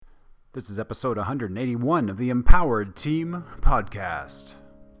This is episode 181 of the Empowered Team Podcast.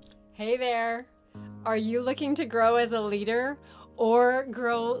 Hey there! Are you looking to grow as a leader or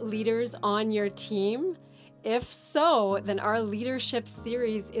grow leaders on your team? If so, then our leadership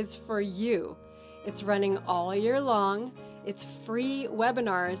series is for you. It's running all year long. It's free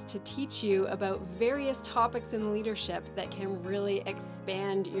webinars to teach you about various topics in leadership that can really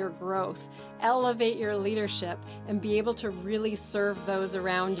expand your growth, elevate your leadership, and be able to really serve those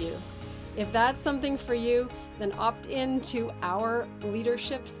around you. If that's something for you, then opt into our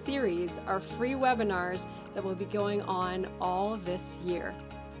leadership series, our free webinars that will be going on all this year.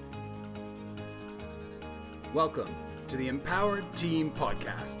 Welcome to the Empowered Team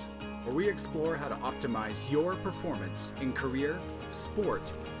Podcast, where we explore how to optimize your performance in career,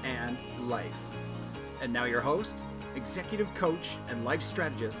 sport, and life. And now your host, executive coach, and life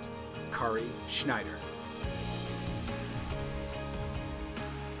strategist, Kari Schneider.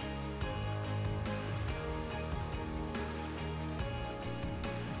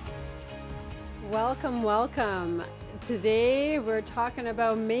 Welcome. Today we're talking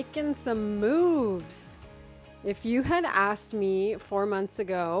about making some moves. If you had asked me 4 months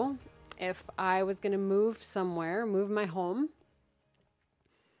ago if I was going to move somewhere, move my home,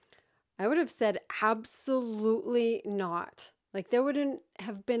 I would have said absolutely not. Like, there wouldn't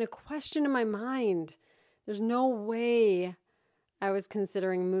have been a question in my mind. There's no way I was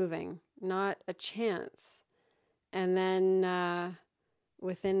considering moving. Not a chance. And then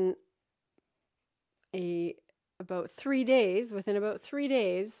within about 3 days,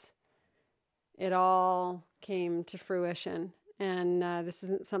 it all came to fruition. And this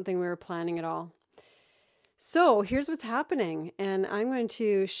isn't something we were planning at all. So here's what's happening. And I'm going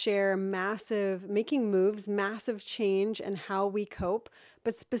to share making moves, massive change, and how we cope,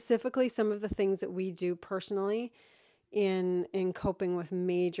 but specifically some of the things that we do personally in coping with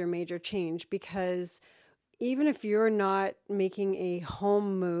major change. Because even if you're not making a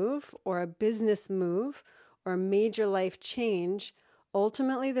home move or a business move or a major life change,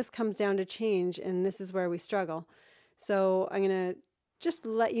 ultimately this comes down to change, and this is where we struggle. So I'm going to just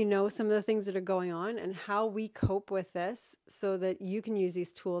let you know some of the things that are going on and how we cope with this so that you can use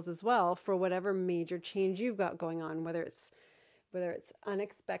these tools as well for whatever major change you've got going on, whether it's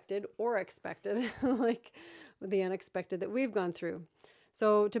unexpected or expected, like the unexpected that we've gone through.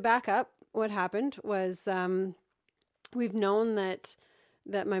 So to back up, what happened was we've known that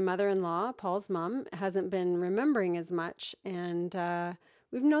my mother-in-law, Paul's mom, hasn't been remembering as much. And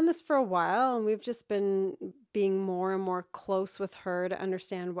we've known this for a while, and we've just been being more and more close with her to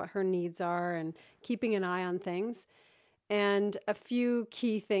understand what her needs are and keeping an eye on things. And a few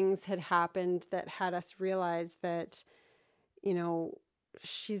key things had happened that had us realize that, you know,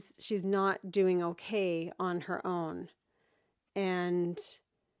 she's not doing okay on her own. And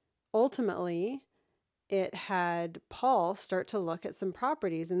ultimately, it had Paul start to look at some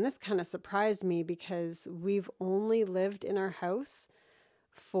properties. And this kind of surprised me because we've only lived in our house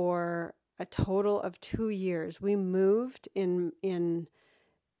for a total of 2 years. We moved in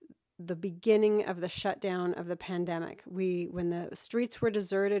the beginning of the shutdown of the pandemic. When the streets were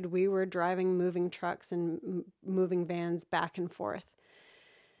deserted, we were driving moving trucks and moving vans back and forth.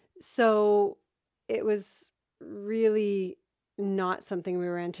 So it was really not something we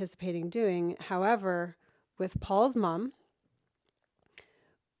were anticipating doing. However, with Paul's mom,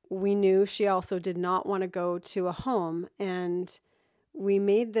 we knew she also did not want to go to a home, and we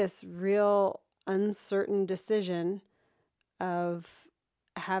made this real uncertain decision of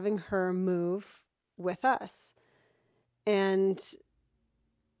having her move with us. And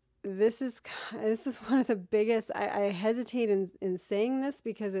this is one of the biggest, I hesitate in saying this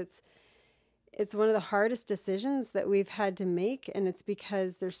because it's one of the hardest decisions that we've had to make, and it's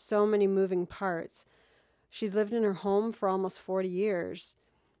because there's so many moving parts. She's lived in her home for almost 40 years,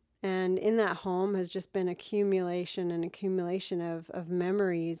 and in that home has just been accumulation of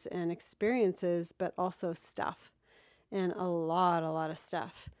memories and experiences, but also stuff, and a lot of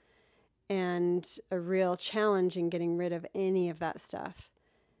stuff, and a real challenge in getting rid of any of that stuff.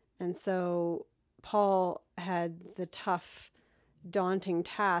 And so Paul had the tough, daunting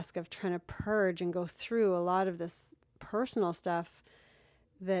task of trying to purge and go through a lot of this personal stuff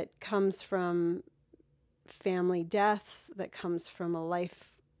that comes from family deaths, that comes from a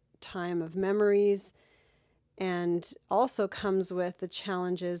lifetime of memories, and also comes with the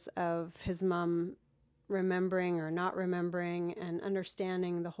challenges of his mom remembering or not remembering and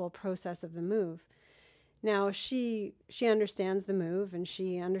understanding the whole process of the move. Now, she understands the move, and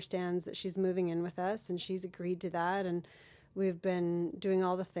she understands that she's moving in with us, and she's agreed to that, and we've been doing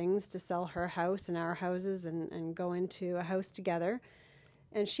all the things to sell her house and our houses and go into a house together.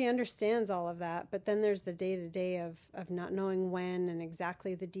 And she understands all of that, but then there's the day-to-day of not knowing when and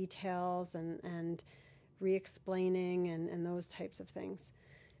exactly the details and re-explaining and those types of things.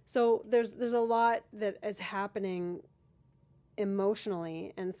 So there's a lot that is happening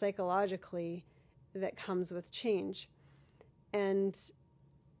emotionally and psychologically that comes with change. And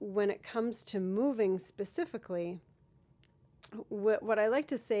when it comes to moving specifically, what I like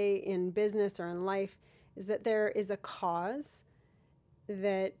to say in business or in life is that there is a cause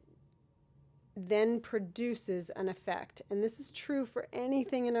that then produces an effect. And this is true for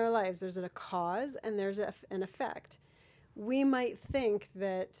anything in our lives. There's a cause and there's an effect. We might think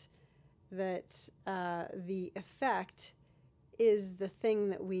that the effect is the thing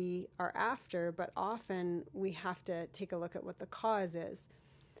that we are after, but often we have to take a look at what the cause is.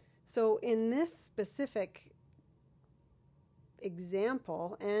 So in this specific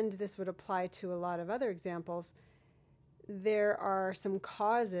example, and this would apply to a lot of other examples, there are some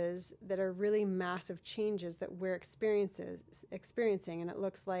causes that are really massive changes that we're experiencing, and it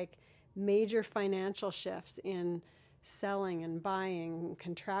looks like major financial shifts in selling and buying,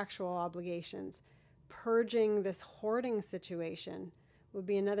 contractual obligations. Purging this hoarding situation would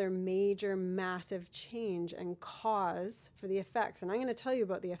be another major, massive change and cause for the effects. And I'm going to tell you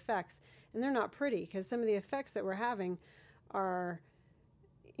about the effects, and they're not pretty, because some of the effects that we're having are,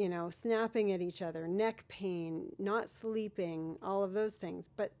 snapping at each other, neck pain, not sleeping, all of those things.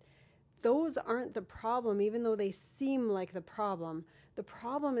 But those aren't the problem, even though they seem like the problem. The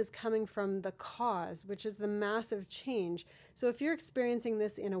problem is coming from the cause, which is the massive change. So if you're experiencing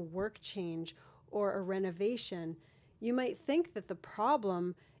this in a work change or a renovation, you might think that the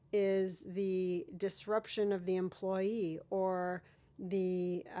problem is the disruption of the employee or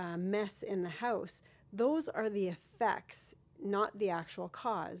the mess in the house. Those are the effects, not the actual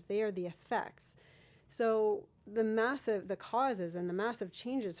cause. They are the effects. So the causes and the massive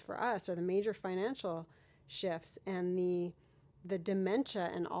changes for us are the major financial shifts, and the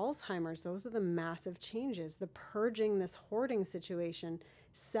dementia and Alzheimer's. Those are the massive changes. The purging this hoarding situation,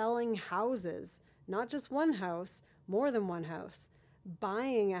 selling houses, not just one house, more than one house,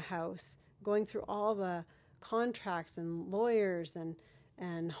 buying a house, going through all the contracts and lawyers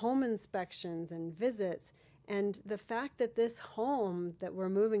and home inspections and visits. And the fact that this home that we're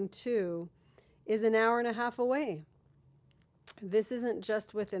moving to is an hour and a half away. This isn't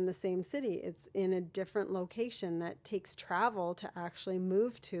just within the same city. It's in a different location that takes travel to actually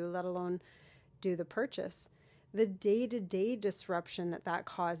move to, let alone do the purchase. The day-to-day disruption that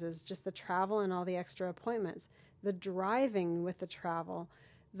causes, just the travel and all the extra appointments, the driving with the travel,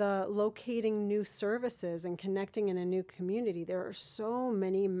 the locating new services and connecting in a new community. There are so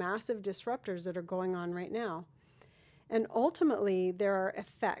many massive disruptors that are going on right now. And ultimately, there are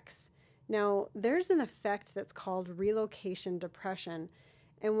effects. Now, there's an effect that's called relocation depression.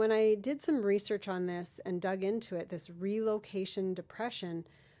 And when I did some research on this and dug into it, this relocation depression,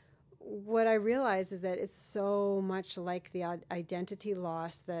 what I realized is that it's so much like the identity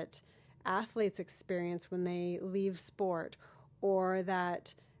loss that athletes experience when they leave sport, or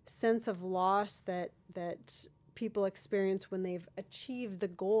that sense of loss that people experience when they've achieved the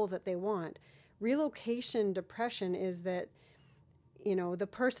goal that they want. Relocation depression is that, the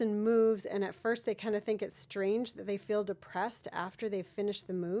person moves, and at first they kind of think it's strange that they feel depressed after they've finished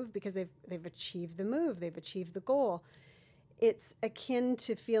the move, because they've achieved the move, they've achieved the goal. It's akin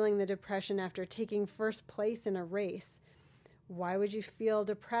to feeling the depression after taking first place in a race. Why would you feel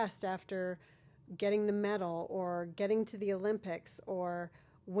depressed after getting the medal or getting to the Olympics or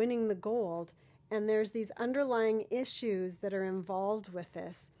winning the gold? And there's these underlying issues that are involved with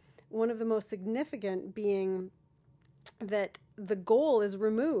this. One of the most significant being that the goal is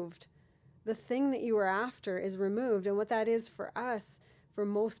removed. The thing that you were after is removed. And what that is for us, for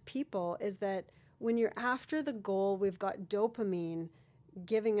most people, is that when you're after the goal, we've got dopamine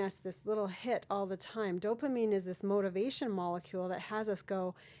giving us this little hit all the time. Dopamine is this motivation molecule that has us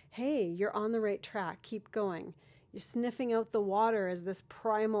go, hey, you're on the right track, keep going. You're sniffing out the water as this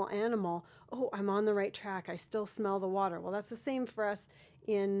primal animal. Oh, I'm on the right track, I still smell the water. Well, that's the same for us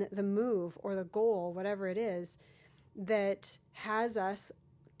in the move or the goal, whatever it is, that has us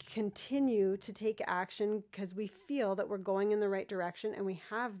continue to take action because we feel that we're going in the right direction, and we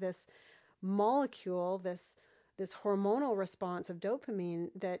have this molecule, this hormonal response of dopamine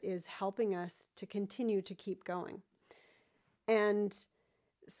that is helping us to continue to keep going. And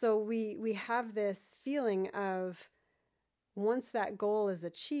so we have this feeling of, once that goal is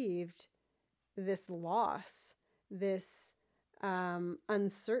achieved, this loss, this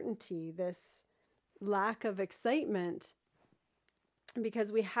uncertainty, this lack of excitement,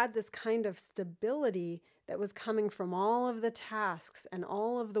 because we had this kind of stability that was coming from all of the tasks and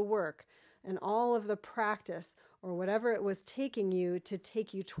all of the work and all of the practice or whatever it was taking you to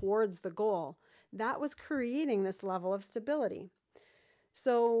take you towards the goal, that was creating this level of stability.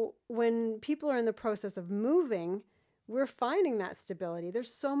 So when people are in the process of moving, we're finding that stability.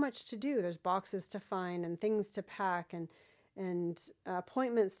 There's so much to do. There's boxes to find and things to pack and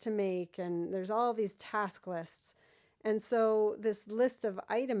appointments to make, and there's all these task lists. And so this list of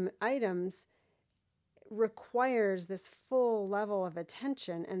items requires this full level of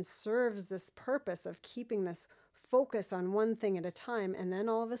attention and serves this purpose of keeping this focus on one thing at a time. And then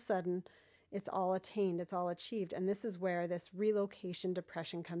all of a sudden, it's all attained, it's all achieved. And this is where this relocation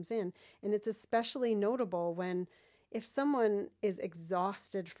depression comes in. And it's especially notable when, if someone is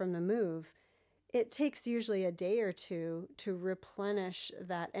exhausted from the move, it takes usually a day or two to replenish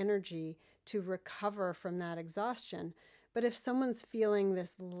that energy, to recover from that exhaustion. But if someone's feeling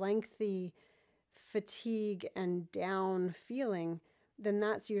this lengthy fatigue and down feeling, then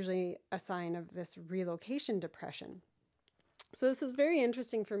that's usually a sign of this relocation depression. So this is very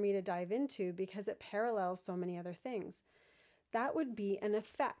interesting for me to dive into because it parallels so many other things. That would be an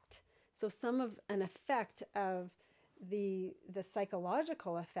effect. So an effect of the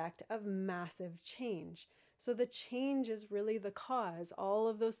psychological effect of massive change. So the change is really the cause, all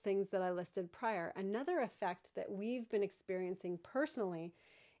of those things that I listed prior. Another effect that we've been experiencing personally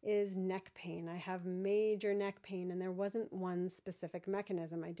is neck pain. I have major neck pain, and there wasn't one specific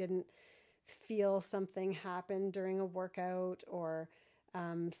mechanism. I didn't feel something happen during a workout or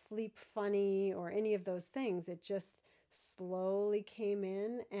sleep funny or any of those things. It just slowly came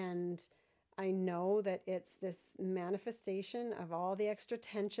in, and I know that it's this manifestation of all the extra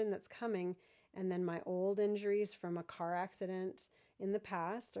tension that's coming, and then my old injuries from a car accident in the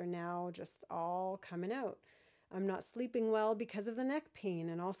past are now just all coming out. I'm not sleeping well because of the neck pain,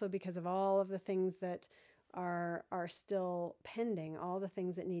 and also because of all of the things that are still pending, all the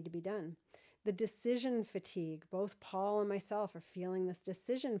things that need to be done. The decision fatigue, both Paul and myself are feeling this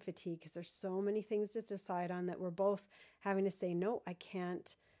decision fatigue because there's so many things to decide on that we're both having to say, no, I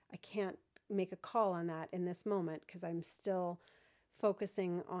can't make a call on that in this moment because I'm still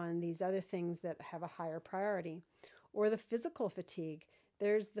focusing on these other things that have a higher priority. Or the physical fatigue.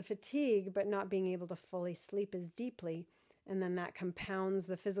 There's the fatigue, but not being able to fully sleep as deeply, and then that compounds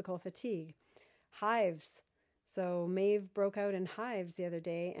the physical fatigue. Hives. So Maeve broke out in hives the other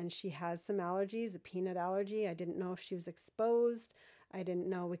day, and she has some allergies, a peanut allergy. I didn't know if she was exposed. I didn't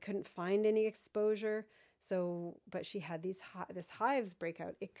know. We couldn't find any exposure. So, but she had this hives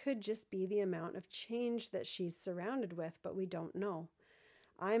breakout. It could just be the amount of change that she's surrounded with, but we don't know.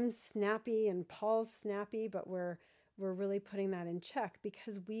 I'm snappy and Paul's snappy, but we're really putting that in check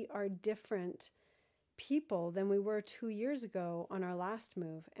because we are different people than we were 2 years ago on our last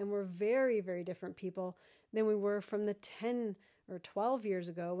move. And we're very, very different people than we were from the 10 or 12 years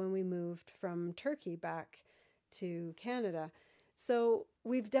ago when we moved from Turkey back to Canada. So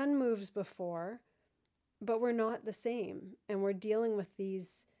we've done moves before, but we're not the same. And we're dealing with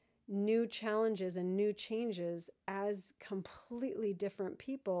these new challenges and new changes as completely different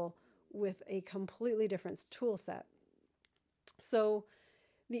people with a completely different tool set. So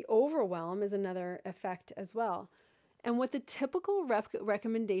the overwhelm is another effect as well. And what the typical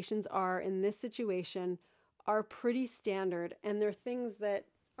recommendations are in this situation are pretty standard, and they're things that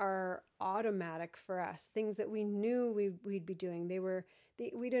are automatic for us, things that we knew we'd be doing.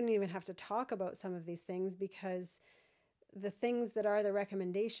 We didn't even have to talk about some of these things because the things that are the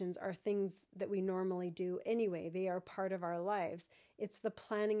recommendations are things that we normally do anyway. They are part of our lives. It's the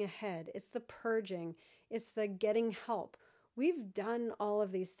planning ahead. It's the purging. It's the getting help. We've done all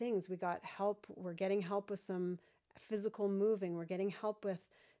of these things. We got help. We're getting help with some physical moving. We're getting help with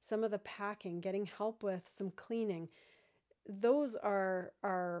some of the packing, getting help with some cleaning. Those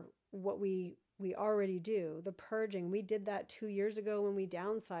are what we already do. The purging, we did that 2 years ago when we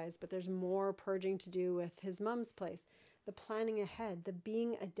downsized, but there's more purging to do with his mom's place. The planning ahead, the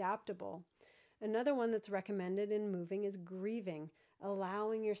being adaptable. Another one that's recommended in moving is grieving,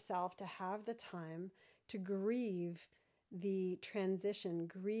 allowing yourself to have the time to grieve the transition,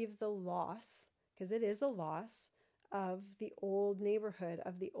 grieve the loss, because it is a loss of the old neighborhood,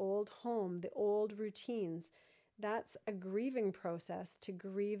 of the old home, the old routines. That's a grieving process, to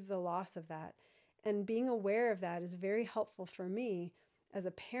grieve the loss of that. And being aware of that is very helpful for me as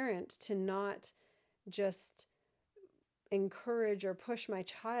a parent to not just encourage or push my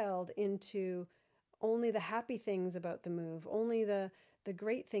child into only the happy things about the move, only the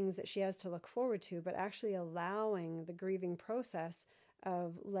great things that she has to look forward to, but actually allowing the grieving process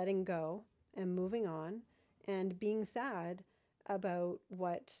of letting go and moving on and being sad about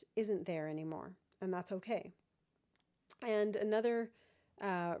what isn't there anymore. and that's okay. And another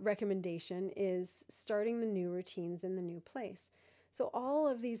recommendation is starting the new routines in the new place. So all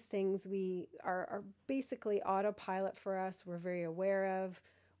of these things we are basically autopilot for us. We're very aware of.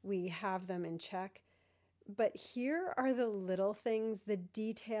 We have them in check. But here are the little things, the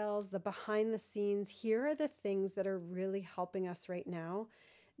details, the behind the scenes. Here are the things that are really helping us right now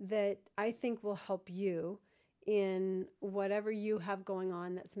that I think will help you in whatever you have going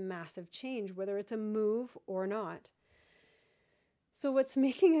on that's massive change, whether it's a move or not. So what's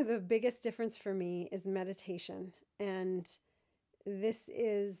making the biggest difference for me is meditation. And this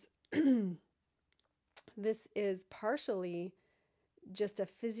is this is partially just a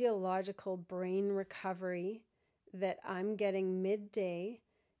physiological brain recovery that I'm getting midday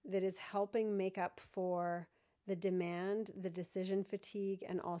that is helping make up for the demand, the decision fatigue,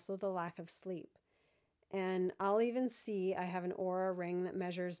 and also the lack of sleep. And I'll even see, I have an Oura ring that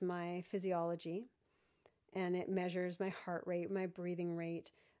measures my physiology, and it measures my heart rate, my breathing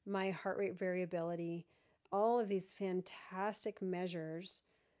rate, my heart rate variability, all of these fantastic measures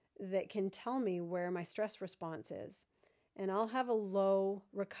that can tell me where my stress response is. And I'll have a low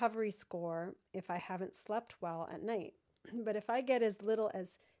recovery score if I haven't slept well at night. But if I get as little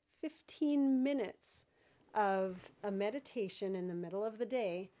as 15 minutes of a meditation in the middle of the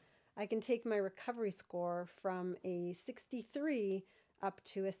day, I can take my recovery score from a 63 up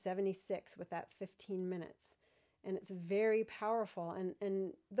to a 76 with that 15 minutes. And it's very powerful.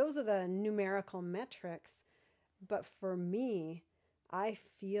 And those are the numerical metrics. But for me, I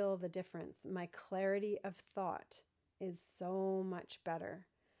feel the difference. My clarity of thought is so much better.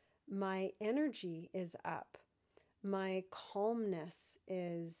 My energy is up. My calmness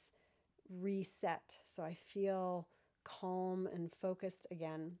is reset. So I feel calm and focused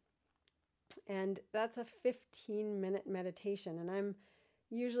again. And that's a 15-minute meditation. And I'm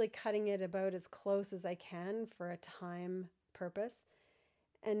usually cutting it about as close as I can for a time purpose.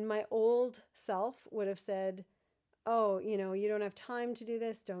 And my old self would have said, oh, you don't have time to do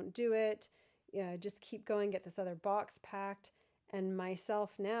this. Don't do it. Yeah, just keep going, get this other box packed. And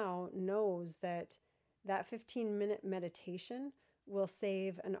myself now knows that 15-minute meditation will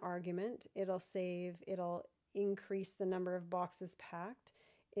save an argument. It'll increase the number of boxes packed.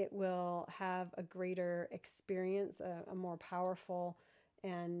 It will have a greater experience, a more powerful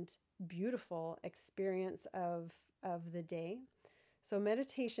and beautiful experience of the day. So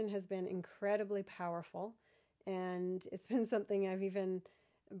meditation has been incredibly powerful, and it's been something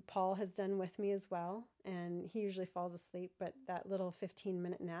Paul has done with me as well, and he usually falls asleep, but that little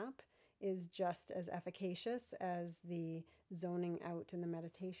 15-minute nap is just as efficacious as the zoning out in the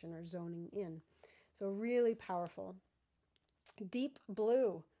meditation or zoning in. So really powerful. Deep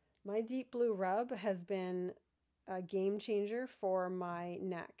Blue. My Deep Blue rub has been a game changer for my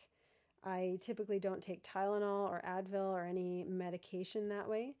neck. I typically don't take Tylenol or Advil or any medication that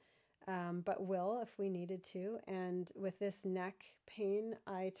way, but will if we needed to. And with this neck pain,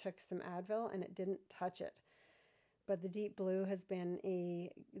 I took some Advil and it didn't touch it. But the Deep Blue has been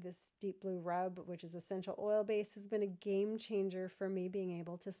this Deep Blue rub, which is essential oil based, has been a game changer for me being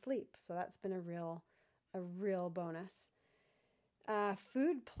able to sleep. So that's been a real bonus.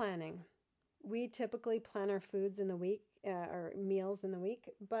 Food planning. We typically plan our foods in the week, or meals in the week,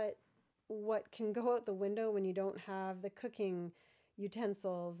 but what can go out the window when you don't have the cooking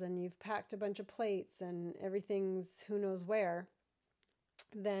utensils and you've packed a bunch of plates and everything's who knows where,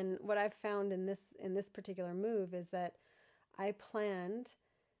 then what I've found in this particular move is that I planned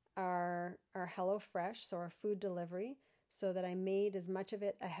our HelloFresh, so our food delivery, so that I made as much of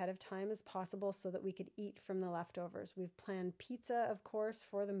it ahead of time as possible so that we could eat from the leftovers. We've planned pizza, of course,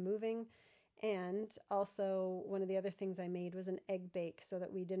 for the moving. And also one of the other things I made was an egg bake so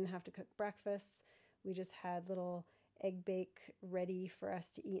that we didn't have to cook breakfasts. We just had little egg bake ready for us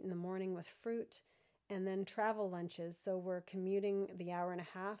to eat in the morning with fruit, and then travel lunches. So we're commuting the hour and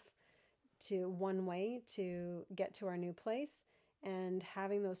a half to one way to get to our new place, and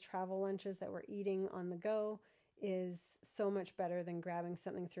having those travel lunches that we're eating on the go is so much better than grabbing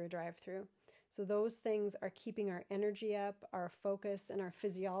something through a drive-through. So those things are keeping our energy up, our focus, and our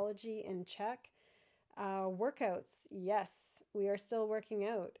physiology in check. Workouts, yes, we are still working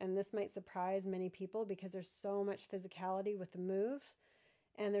out, and this might surprise many people because there's so much physicality with the moves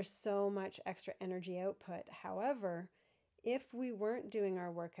and there's so much extra energy output. However, if we weren't doing our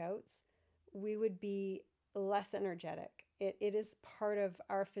workouts, we would be less energetic. It is part of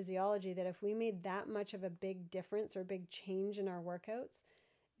our physiology that if we made that much of a big difference or big change in our workouts,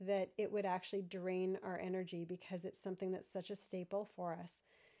 that it would actually drain our energy because it's something that's such a staple for us.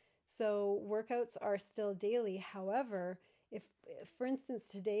 So workouts are still daily. However, If for instance,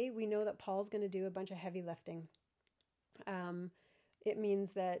 today we know that Paul's going to do a bunch of heavy lifting. It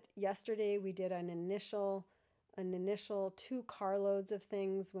means that yesterday we did an initial 2 carloads of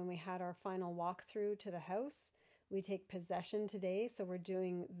things when we had our final walkthrough to the house. We take possession today, so we're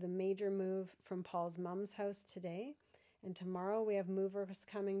doing the major move from Paul's mom's house today. And tomorrow we have movers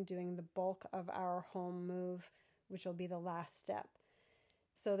coming doing the bulk of our home move, which will be the last step.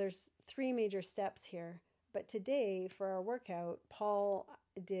 So there's 3 major steps here. But today for our workout,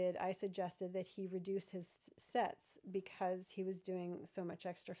 I suggested that he reduce his sets because he was doing so much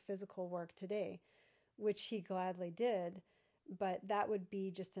extra physical work today, which he gladly did. But that would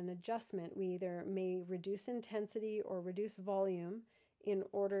be just an adjustment. We either may reduce intensity or reduce volume in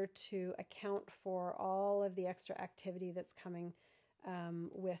order to account for all of the extra activity that's coming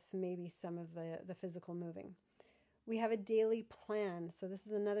with maybe some of the physical moving. We have a daily plan. So this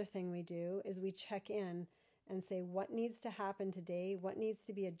is another thing we do, is we check in and say what needs to happen today, what needs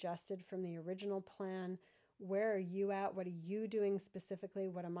to be adjusted from the original plan, where are you at, what are you doing specifically,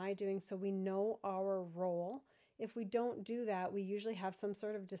 what am I doing, so we know our role. If we don't do that, we usually have some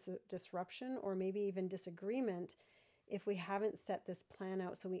sort of disruption or maybe even disagreement if we haven't set this plan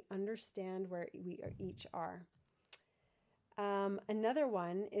out so we understand where we each are. Another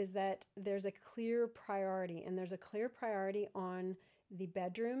one is that there's a clear priority, and there's a clear priority on the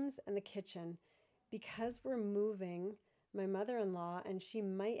bedrooms and the kitchen. Because we're moving, my mother-in-law, and she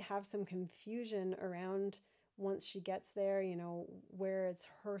might have some confusion around once she gets there, where it's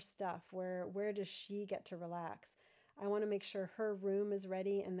her stuff, where does she get to relax? I want to make sure her room is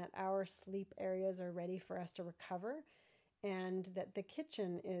ready and that our sleep areas are ready for us to recover, and that the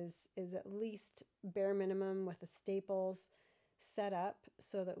kitchen is at least bare minimum with the staples set up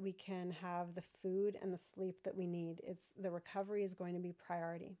so that we can have the food and the sleep that we need. The recovery is going to be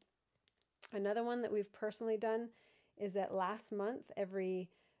priority. Another one that we've personally done is that last month, every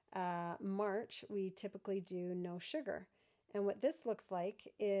March, we typically do no sugar. And what this looks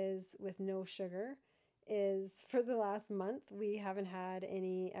like is with no sugar is for the last month, we haven't had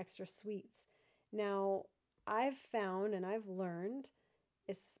any extra sweets. Now, I've found and I've learned,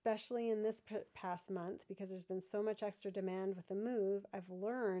 especially in this past month, because there's been so much extra demand with the move, I've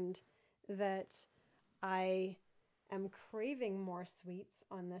learned that I am craving more sweets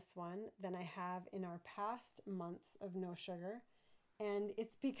on this one than I have in our past months of no sugar. And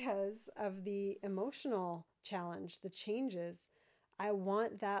it's because of the emotional challenge, the changes. I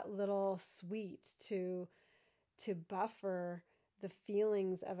want that little sweet to buffer the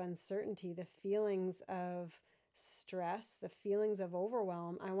feelings of uncertainty, the feelings of stress, the feelings of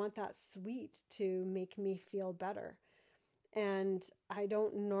overwhelm. I want that sweet to make me feel better. And I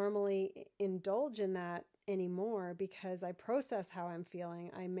don't normally indulge in that anymore because I process how I'm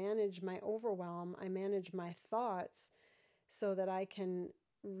feeling. I manage my overwhelm. I manage my thoughts so that I can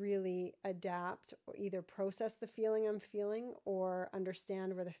really adapt or either process the feeling I'm feeling or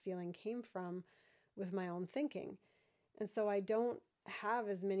understand where the feeling came from with my own thinking. And so I don't have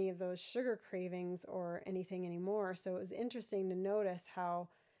as many of those sugar cravings or anything anymore. So it was interesting to notice how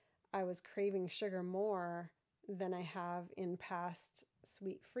I was craving sugar more than I have in past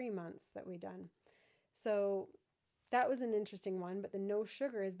sweet-free months that we've done. So that was an interesting one, but the no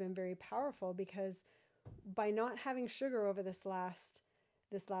sugar has been very powerful because by not having sugar over this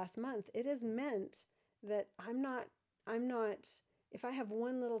last month, it has meant that I'm not, if I have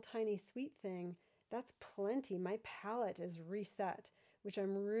one little tiny sweet thing, that's plenty. My palate is reset, which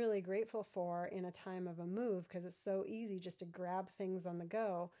I'm really grateful for in a time of a move because it's so easy just to grab things on the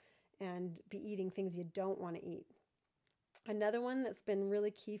go and be eating things you don't want to eat. Another one that's been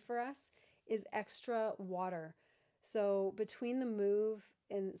really key for us is extra water. So between the move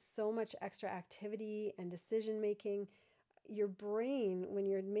and so much extra activity and decision making, your brain, when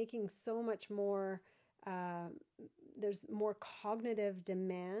you're making so much more, there's more cognitive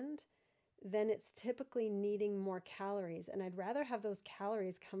demand, then it's typically needing more calories. And I'd rather have those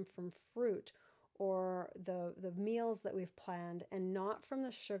calories come from fruit or the meals that we've planned and not from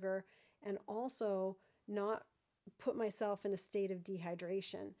the sugar, and also not put myself in a state of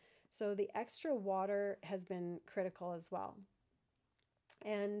dehydration. So the extra water has been critical as well.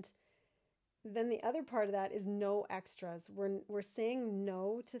 And then the other part of that is no extras. We're saying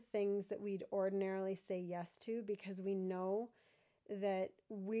no to things that we'd ordinarily say yes to because we know that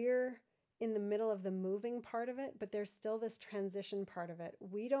we're in the middle of the moving part of it, but there's still this transition part of it.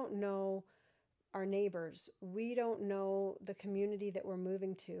 We don't know our neighbors. We don't know the community that we're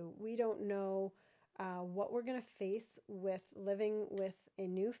moving to. We don't know what we're going to face with living with a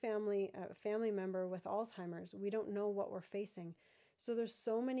new family member with Alzheimer's. We don't know what we're facing. So there's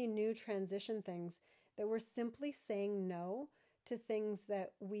so many new transition things that we're simply saying no to things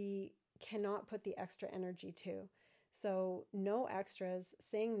that we cannot put the extra energy to. So no extras,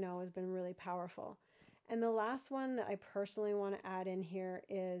 saying no has been really powerful. And the last one that I personally want to add in here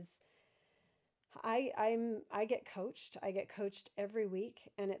is I get coached. I get coached every week,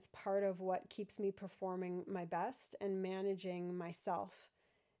 and it's part of what keeps me performing my best and managing myself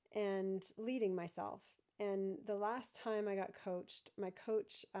and leading myself. And the last time I got coached, my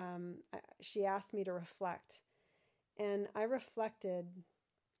coach, she asked me to reflect. And I reflected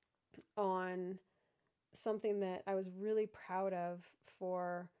on something that I was really proud of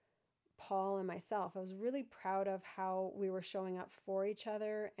for Paul and myself. I was really proud of how we were showing up for each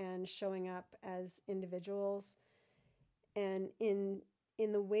other and showing up as individuals, and in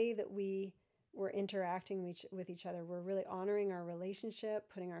the way that we were interacting with each other. We're really honoring our relationship,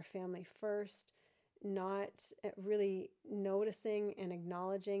 putting our family first, not really noticing and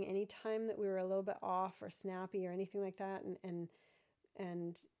acknowledging any time that we were a little bit off or snappy or anything like that,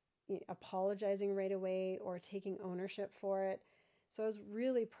 and apologizing right away or taking ownership for it. So I was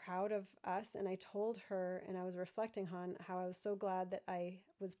really proud of us, and I told her, and I was reflecting on how I was so glad that I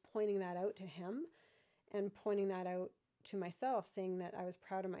was pointing that out to him and pointing that out to myself, saying that I was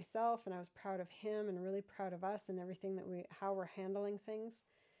proud of myself and I was proud of him and really proud of us and everything how we're handling things.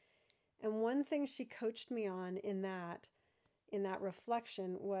 And one thing she coached me on in that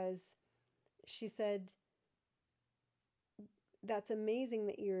reflection was, she said, that's amazing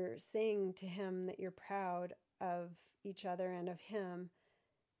that you're saying to him that you're proud of each other and of him,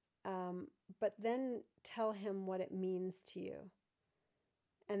 but then tell him what it means to you.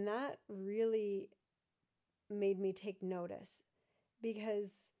 And that really made me take notice,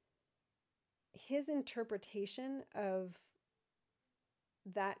 because his interpretation of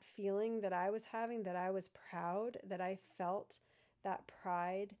that feeling that I was having, that I was proud, that I felt that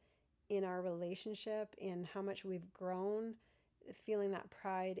pride in our relationship, in how much we've grown, feeling that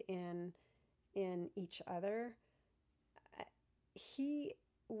pride in each other, he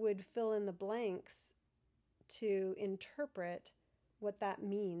would fill in the blanks to interpret what that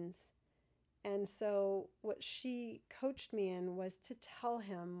means. And so what she coached me in was to tell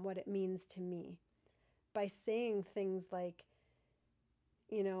him what it means to me by saying things like,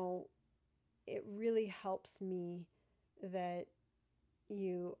 it really helps me that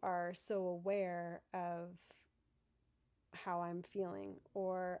you are so aware of how I'm feeling,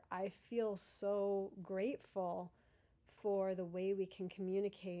 or I feel so grateful for the way we can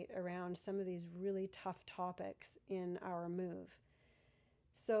communicate around some of these really tough topics in our move.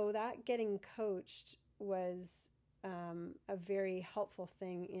 So that getting coached was a very helpful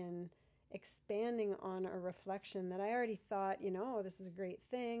thing in expanding on a reflection that I already thought, this is a great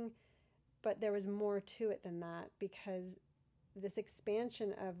thing, but there was more to it than that, because this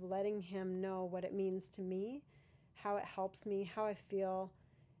expansion of letting him know what it means to me, how it helps me, how I feel,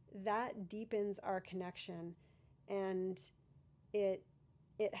 that deepens our connection, and it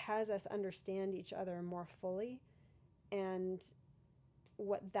has us understand each other more fully. And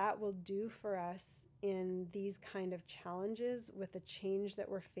what that will do for us in these kind of challenges with the change that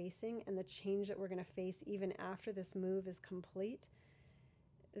we're facing and the change that we're going to face even after this move is complete,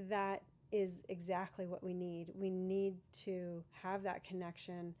 that is exactly what we need. We need to have that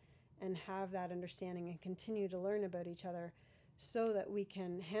connection and have that understanding and continue to learn about each other so that we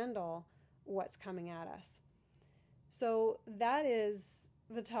can handle what's coming at us. So that is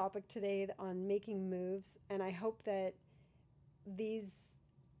the topic today on making moves, and I hope that these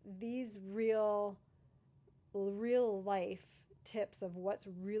real life tips of what's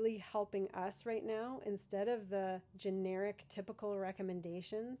really helping us right now, instead of the generic typical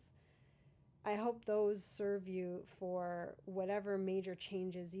recommendations, I hope those serve you for whatever major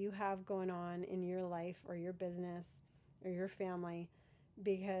changes you have going on in your life or your business or your family,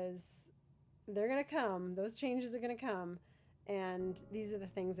 because they're going to come. Those changes are going to come, and these are the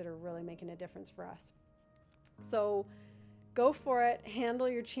things that are really making a difference for us. So go for it. Handle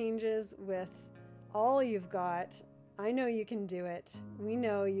your changes with all you've got. I know you can do it. We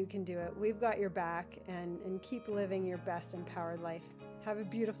know you can do it. We've got your back, and keep living your best empowered life. Have a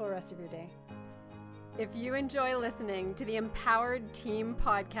beautiful rest of your day. If you enjoy listening to the Empowered Team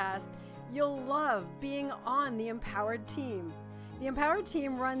podcast, you'll love being on the Empowered Team. The Empowered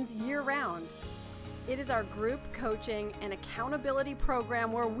Team runs year-round. It is our group coaching and accountability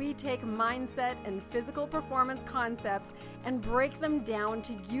program where we take mindset and physical performance concepts and break them down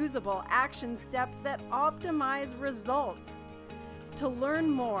to usable action steps that optimize results. To learn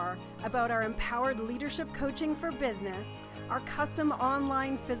more about our empowered leadership coaching for business, our custom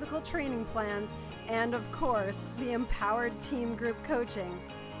online physical training plans, and of course, the Empowered Team group coaching,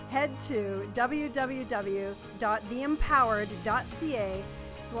 head to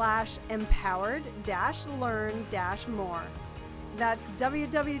www.theempowered.ca/empowered-learn-more. That's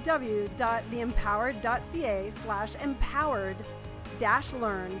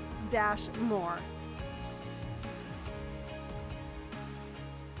www.theempowered.ca/empowered-learn-more.